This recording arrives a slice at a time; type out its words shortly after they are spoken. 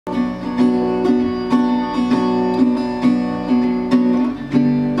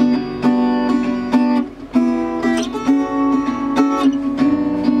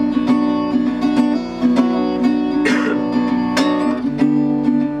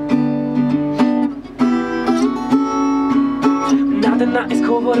night is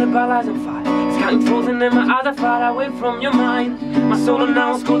cold, but the lights on fire. It's counting toes and then my eyes are far away from your mind. My soul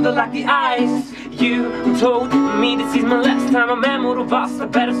now is colder like the ice. You told me this is my last time. I'm memory basta,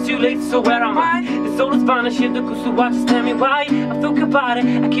 but it's too late, so where am I? The soul is vanishing, the kusu watch, just tell me why. I think about it,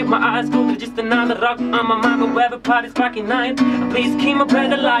 I keep my eyes closed. There's just another rock on my mind, but wherever party's back in night. Please keep my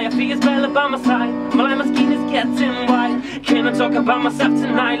breath alive, I feel it's better by my side. My skin is getting white. Can I talk about myself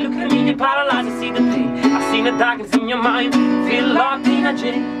tonight? Look at me, you're paralyzed, I see the pain, I see the darkness in your mind. Feel locked in a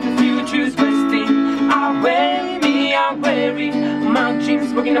jail, the future's wasting away me, I'm weary. My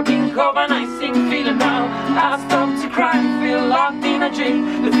dreams working a pink of an icing. Feeling now, I stop to cry. Feel locked in a jail,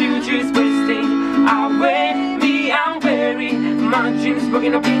 the future's wasting away me, I'm weary. My dreams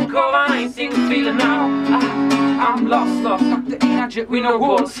working a pink of an icing. Feeling now, I'm lost, locked in a jail with no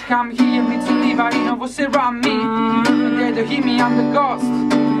walls. Come here, me to leave, I know what's around me. They don't hear me, I'm the ghost.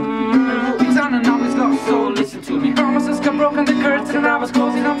 It's on and now it's lost, so listen to me. Promises got broken, the curtain and I was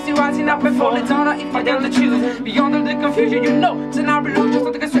closing. I'm still rising up and falling down. If I dare to choose, beyond all the confusion, you know it's an hour lose. Just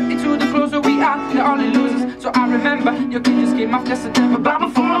don't take a step into the closer we are, the only losers. So I remember, your kid just came off just a temper. But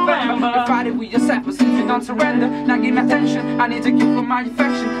before November, you fight it with yourself, but since you don't surrender, now give me attention. I need to give for my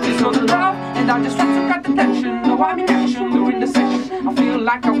affection. It's all the love, and I just want to cut the tension. No, I'm in action during the session. I feel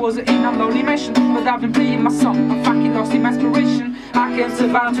like I was in a lonely mission, but I've been playing my song. I'm fucking lost in my inspiration. I can't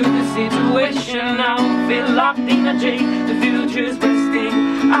survive to this situation now. Feel locked in a jail, the future's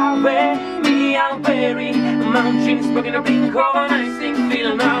wasting away me, I'm weary. My dreams broken a blink of an icing.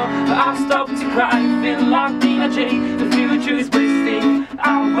 Feeling now, I've stopped to cry. Feel locked in a jail, the future's wasting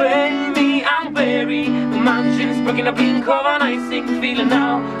away me, I'm weary. My dreams broken a blink of an icing. Feeling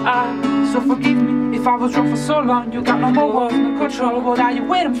now, so forgive me if I was wrong for so long. You got no more words, no control. What are you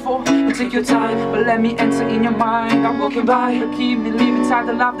waiting for? You take your time, but let me enter in your mind. I'm walking by, but keep me living inside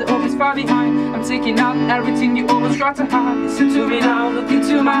the life that always far behind. I'm taking out everything you always try to hide. Listen to me now, look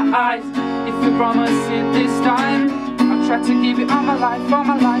into my eyes. If you promise it this time, I'll try to give you all my life, all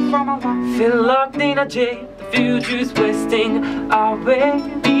my life, all my life. Feel locked in a jail, the future's wasting away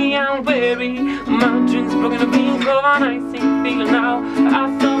me, I'm weary. My dreams broken a blink of an icing. Feeling now,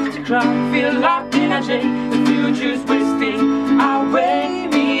 I stop to cry. Feel locked in a jail, the future's wasting away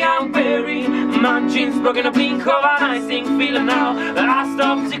me, I'm weary. My dreams broken a blink of an icing. Feeling now, I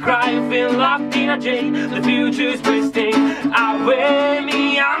stop to cry. Feel locked in a jail, the future's wasting away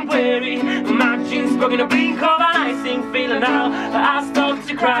me, I'm weary. My dreams broken a blink of an icing. Feeling now, I stop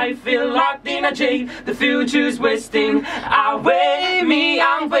to cry. Feel locked in a jail, the future's wasting away me,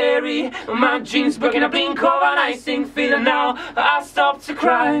 I'm weary. My dreams broken a blink of an icing. Feeling now, I stop to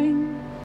cry.